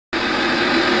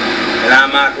I'm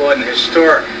Mark Lord in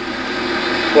historic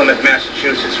Plymouth,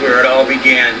 Massachusetts, where it all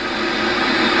began.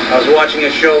 I was watching a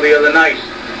show the other night.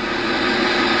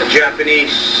 A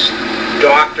Japanese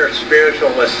doctor,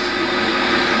 spiritualist,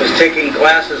 was taking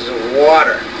glasses of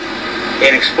water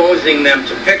and exposing them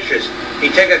to pictures.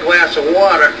 He'd take a glass of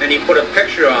water and he put a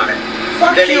picture on it.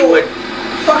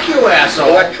 Fuck you, asshole.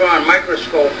 Electron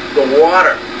microscope the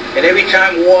water, and every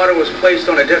time water was placed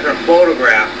on a different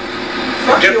photograph,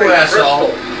 a different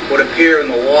crystal would appear in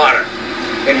the water.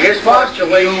 And his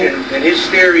postulation and his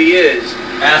theory is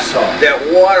that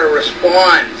water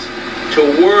responds to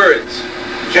words,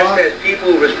 just as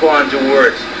people respond to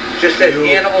words, just as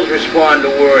animals respond to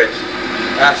words.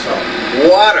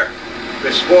 Water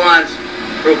responds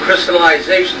through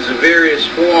crystallizations of various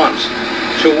forms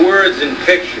to words and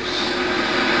pictures.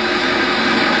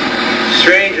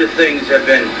 Stranger things have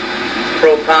been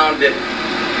propounded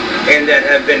and that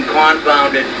have been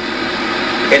confounded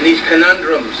in these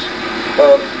conundrums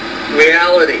of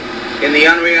reality, in the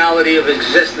unreality of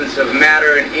existence of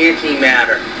matter and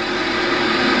antimatter,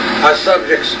 are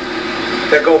subjects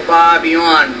that go far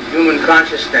beyond human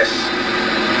consciousness.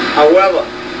 However,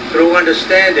 through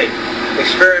understanding,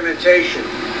 experimentation,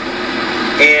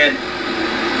 and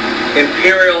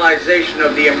imperialization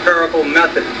of the empirical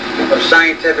method of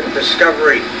scientific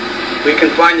discovery, we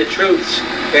can find the truths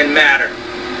in matter,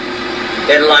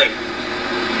 in life,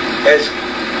 as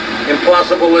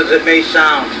impossible as it may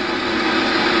sound.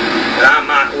 And I'm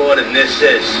Mark Lord, and this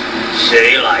is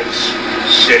City Lights,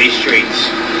 City Streets.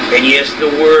 And yes, the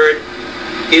word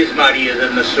is mightier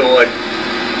than the sword.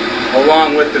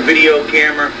 Along with the video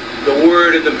camera, the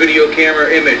word in the video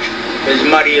camera image is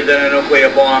mightier than a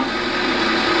nuclear bomb.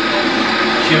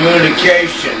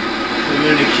 Communication.